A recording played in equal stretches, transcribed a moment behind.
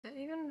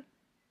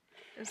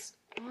Is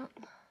what?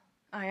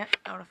 Oh yeah,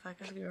 out of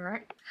focus. You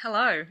alright?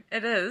 Hello.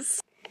 It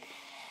is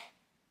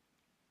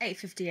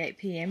 8:58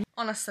 p.m.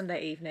 on a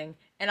Sunday evening,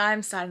 and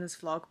I'm starting this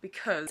vlog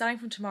because starting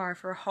from tomorrow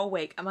for a whole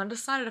week, I'm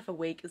undecided if a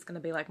week is going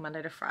to be like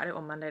Monday to Friday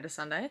or Monday to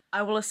Sunday.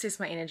 I will assess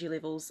my energy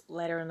levels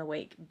later in the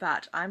week,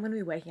 but I'm going to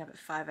be waking up at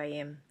 5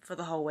 a.m. for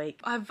the whole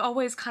week. I've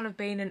always kind of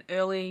been an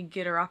early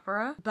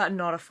getter-upper, but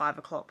not a 5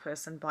 o'clock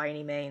person by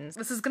any means.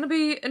 This is going to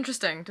be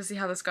interesting to see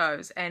how this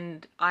goes,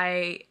 and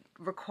I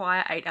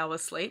require 8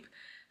 hours sleep,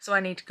 so I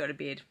need to go to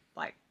bed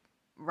like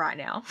right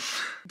now.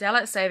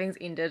 Daylight savings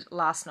ended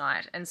last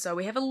night, and so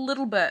we have a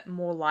little bit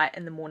more light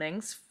in the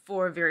mornings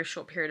for a very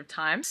short period of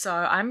time, so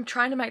I'm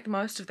trying to make the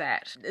most of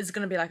that. It's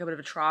going to be like a bit of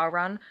a trial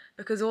run,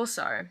 because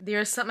also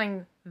there is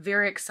something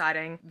very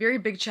exciting, very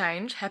big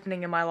change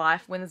happening in my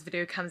life when this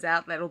video comes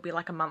out. That'll be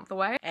like a month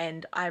away,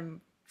 and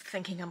I'm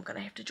thinking I'm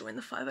gonna have to join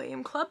the 5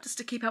 a.m. club just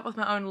to keep up with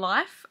my own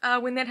life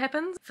when that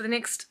happens. For the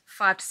next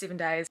 5 to 7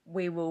 days,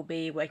 we will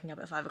be waking up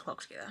at 5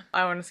 o'clock together.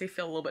 I honestly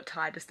feel a little bit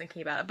tired just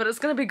thinking about it, but it's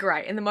gonna be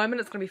great. In the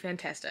moment, it's gonna be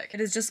fantastic. It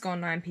has just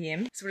gone 9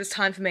 p.m, so it is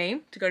time for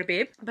me to go to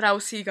bed, but I will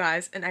see you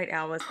guys in 8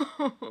 hours.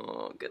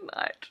 Good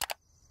night.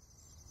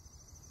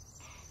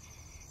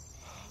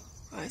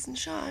 Rise and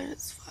shine,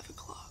 it's 5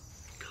 o'clock.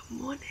 Good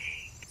morning.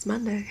 It's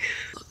Monday.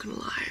 Not gonna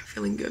lie, I'm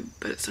feeling good,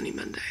 but it's only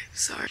Monday,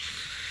 so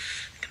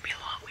it's gonna be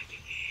a long week ahead.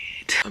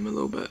 I'm a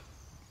little bit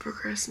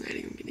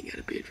procrastinating on getting out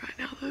of bed right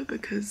now though,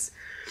 because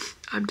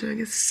I'm doing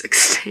a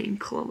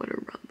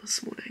 16-kilometer run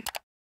this morning.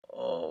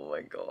 Oh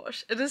my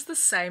gosh. It is the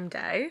same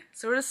day,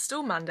 so it is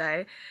still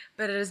Monday,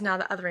 but it is now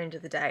the other end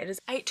of the day. It is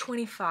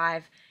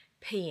 8:25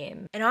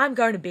 p.m. and I'm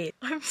going to bed.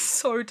 I'm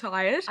so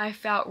tired. I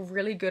felt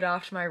really good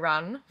after my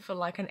run for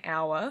like an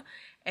hour,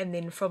 and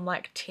then from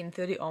like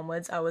 10:30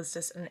 onwards I was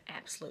just in an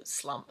absolute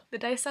slump. The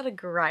day started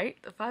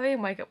great. The 5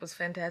 a.m. wake up was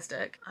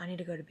fantastic. I need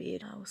to go to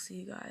bed. I will see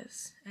you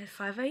guys at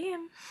 5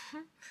 a.m.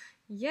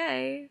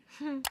 Yay.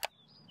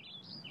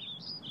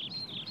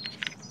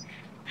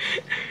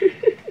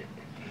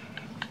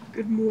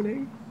 Good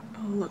morning.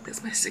 Oh look,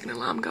 there's my second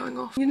alarm going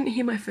off. You didn't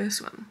hear my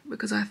first one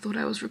because I thought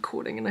I was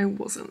recording and I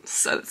wasn't,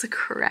 so that's a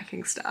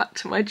cracking start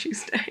to my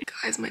Tuesday.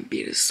 Guys, my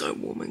bed is so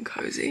warm and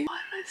cozy. Why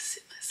did I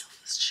set myself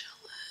this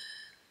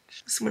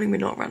challenge? This morning we're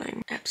not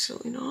running,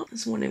 absolutely not.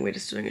 This morning we're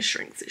just doing a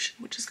shrink session,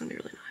 which is gonna be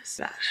really nice.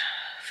 But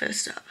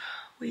first up,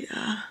 we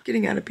are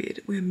getting out of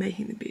bed, we're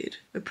making the bed,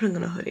 we're putting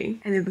on a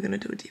hoodie, and then we're gonna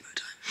do a Devo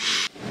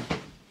time.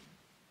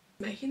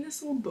 Making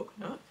this little book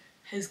note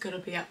has gotta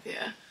be up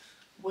there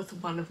with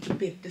one of the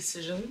better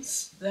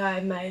decisions that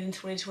I made in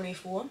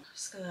 2024. I'm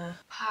just gonna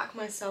park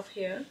myself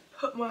here,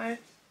 put my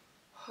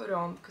hood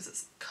on because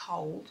it's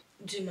cold,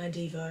 do my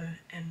Devo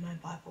and my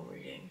Bible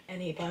reading,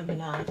 and eat my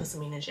banana for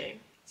some energy.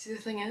 See, the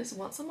thing is,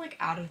 once I'm like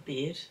out of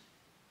bed,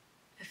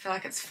 I feel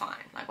like it's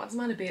fine. Like once I'm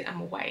out of bed,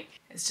 I'm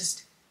awake. It's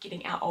just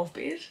getting out of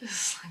bed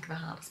is like the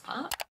hardest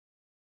part.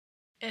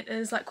 It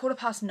is like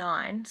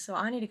 9:15, so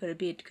I need to go to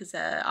bed because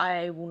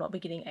I will not be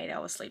getting 8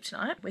 hours sleep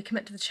tonight. We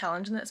commit to the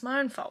challenge and that's my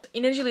own fault.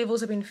 Energy levels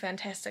have been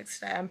fantastic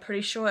today. I'm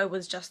pretty sure it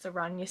was just the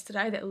run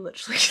yesterday that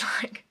literally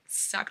like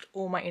sucked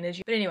all my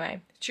energy. But anyway,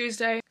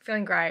 Tuesday,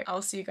 feeling great.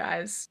 I'll see you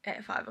guys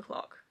at 5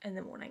 o'clock in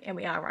the morning, and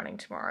we are running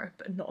tomorrow,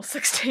 but not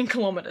 16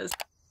 kilometers.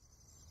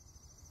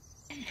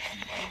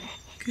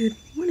 Good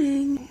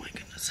morning. Oh my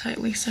goodness,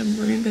 at least I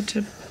remembered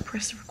to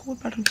press the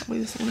record button properly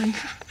this morning.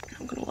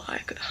 I'm not gonna lie,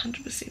 I could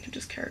 100% have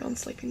just carried on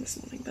sleeping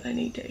this morning, but I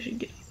need to actually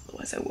get up,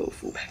 otherwise I will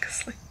fall back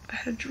asleep. I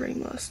had a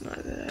dream last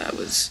night that I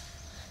was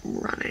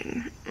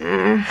running.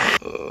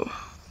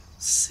 Oh,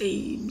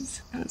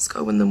 seeds. And let's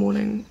go in the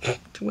morning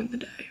to win the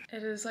day.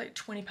 It is like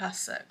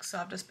 6:20, so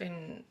I've just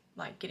been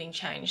like getting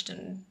changed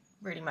and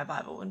reading my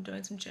Bible and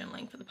doing some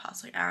journaling for the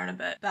past like hour and a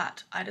bit.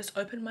 But I just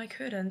opened my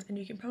curtains, and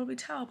you can probably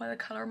tell by the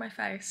colour of my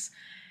face,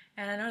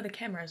 and I know the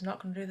camera is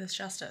not going to do this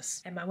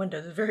justice, and my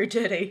windows are very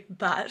dirty,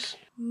 but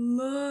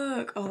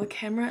look, oh, the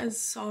camera is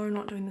so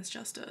not doing this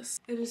justice.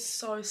 It is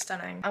so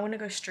stunning. I want to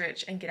go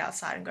stretch and get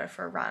outside and go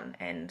for a run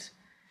and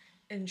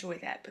enjoy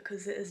that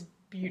because it is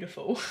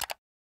beautiful.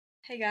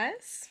 Hey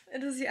guys,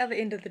 it is the other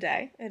end of the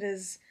day. It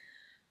is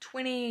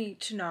 20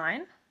 to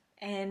 9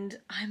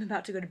 and I'm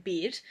about to go to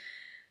bed.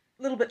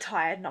 A little bit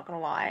tired, not gonna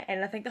lie,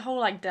 and I think the whole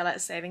like daylight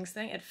savings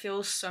thing, it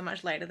feels so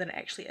much later than it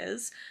actually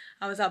is.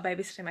 I was out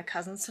babysitting my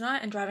cousins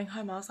tonight, and driving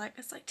home I was like,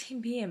 it's like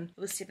 10 p.m. It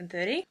was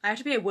 7:30. I have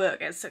to be at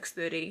work at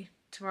 6:30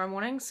 tomorrow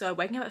morning, so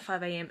waking up at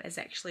 5 a.m. is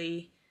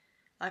actually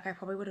like, I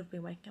probably would have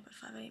been waking up at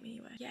 5 a.m.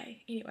 anyway.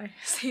 Yay. Anyway,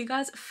 see you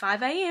guys at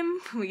 5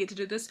 a.m. we get to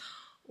do this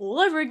all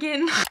over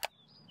again.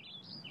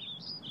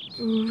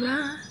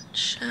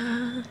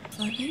 Russia. 5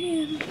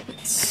 a.m.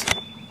 Let's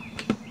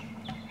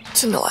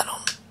turn the light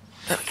on.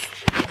 There we go.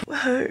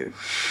 Whoa.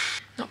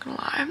 Not gonna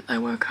lie, I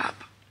woke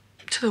up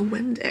to the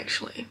wind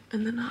actually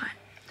in the night,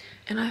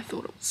 and I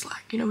thought it was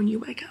like, you know, when you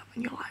wake up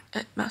and you're like,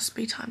 it must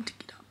be time to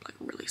get up like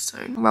really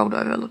soon. I rolled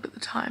over, looked at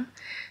the time,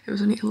 it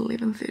was only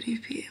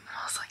 11:30 p.m. and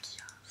I was like,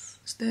 yes,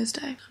 it's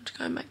Thursday, time to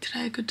go and make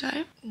today a good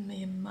day.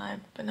 Me and my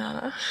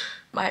banana.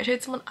 I actually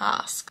had someone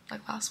ask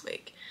like last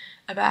week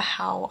about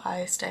how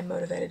I stay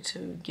motivated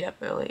to get up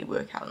early,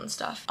 work out and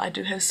stuff. I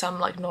do have some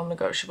like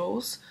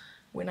non-negotiables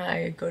when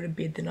I go to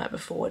bed the night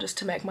before, just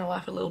to make my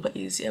life a little bit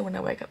easier when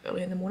I wake up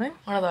early in the morning.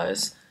 One of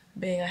those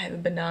being I have a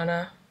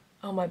banana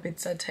on my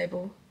bedside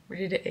table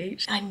ready to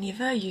eat. I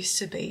never used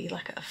to be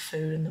like a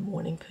food in the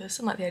morning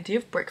person. Like the idea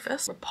of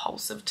breakfast,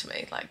 repulsive to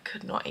me. Like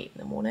could not eat in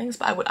the mornings,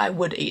 but I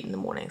would eat in the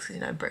mornings because,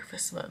 you know,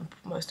 breakfast is the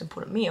most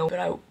important meal, but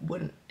I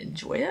wouldn't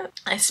enjoy it.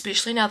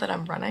 Especially now that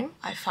I'm running,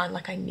 I find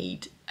like I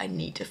need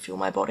to fuel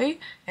my body,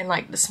 and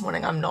like this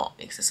morning I'm not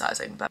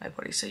exercising, but my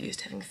body's so used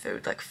to having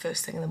food like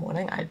first thing in the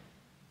morning.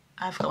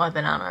 I've got my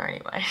banana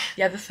anyway.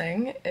 The other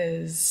thing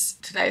is,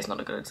 today is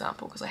not a good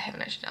example because I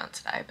haven't actually done it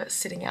today, but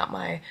setting out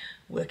my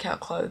workout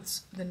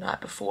clothes the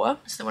night before,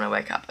 so when I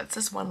wake up it's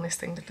just one less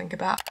thing to think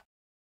about.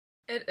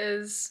 It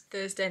is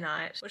Thursday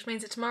night, which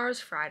means that tomorrow's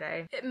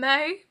Friday. It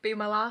may be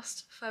my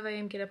last 5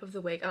 AM get up of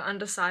the week. I'm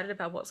undecided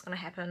about what's going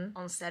to happen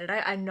on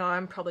Saturday. I know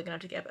I'm probably going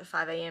to have to get up at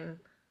 5 AM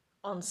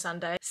on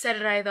Sunday.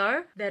 Saturday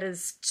though, that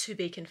is to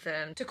be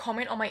confirmed. To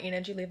comment on my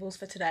energy levels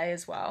for today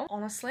as well,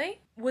 honestly,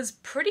 was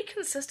pretty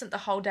consistent the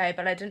whole day,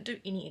 but I didn't do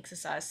any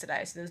exercise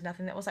today, so there was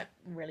nothing that was like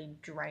really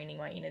draining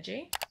my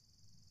energy.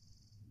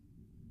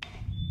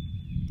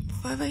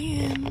 5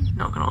 AM.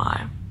 Not gonna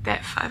lie,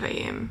 that 5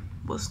 AM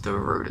was the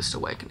rudest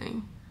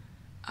awakening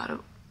out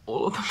of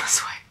all of them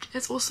this week.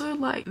 It's also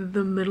like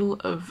the middle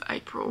of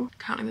April.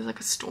 Currently there's like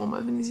a storm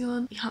over New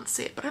Zealand. You can't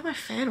see it, but I have my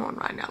fan on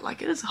right now.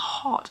 Like it is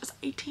hot. It's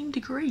 18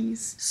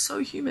 degrees. So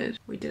humid.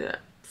 We did it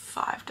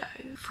 5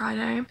 days.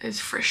 Friday is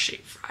Fresh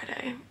Sheet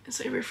Friday. And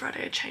so every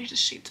Friday I change the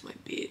sheet to my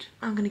bed.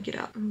 I'm gonna get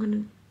up. I'm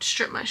gonna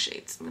strip my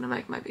sheets. I'm gonna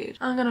make my bed.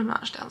 I'm gonna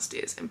march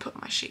downstairs and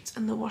put my sheets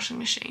in the washing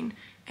machine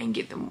and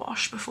get them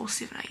washed before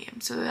 7 AM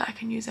so that I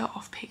can use our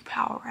off-peak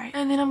power rate.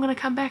 And then I'm gonna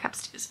come back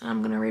upstairs and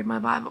I'm gonna read my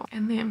Bible.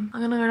 And then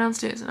I'm gonna go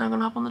downstairs and I'm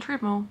gonna hop on the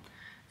treadmill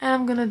and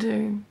I'm gonna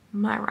do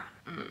my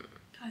run.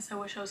 Guys, I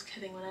wish I was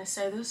kidding when I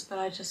say this, but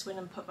I just went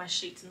and put my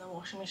sheets in the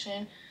washing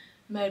machine,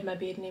 made my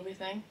bed and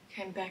everything,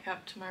 came back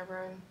up to my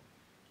room,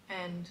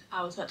 and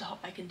I was about to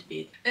hop back into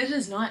bed. It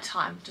is night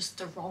time, just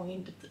the wrong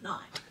end of the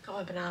night. Got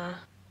my banana.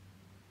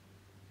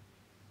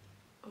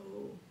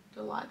 Oh,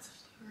 the lights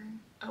are flickering.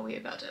 Are we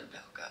about to have a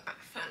power cut? I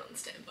found on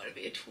standby to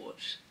be a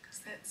torch, because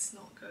that's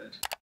not good.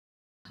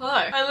 Hello.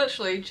 I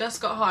literally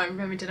just got home from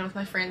having dinner with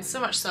my friends, so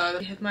much so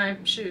that I had my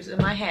shoes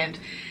in my hand.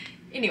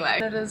 Anyway,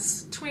 it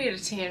is 20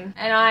 to 10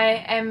 and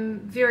I am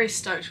very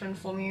stoked to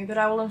inform you that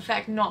I will in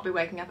fact not be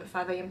waking up at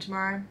 5 AM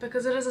tomorrow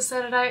because it is a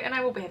Saturday and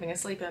I will be having a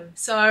sleep in.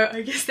 So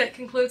I guess that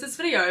concludes this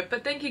video,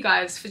 but thank you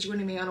guys for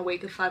joining me on a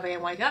week of 5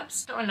 AM wake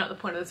ups. I don't really know what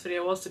the point of this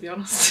video was, to be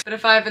honest. But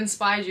if I've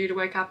inspired you to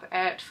wake up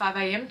at 5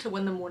 AM to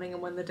win the morning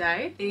and win the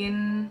day,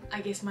 then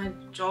I guess my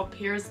job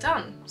here is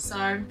done.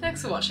 So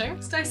thanks for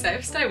watching, stay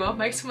safe, stay well,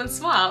 make someone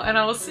smile, and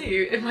I will see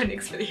you in my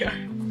next video.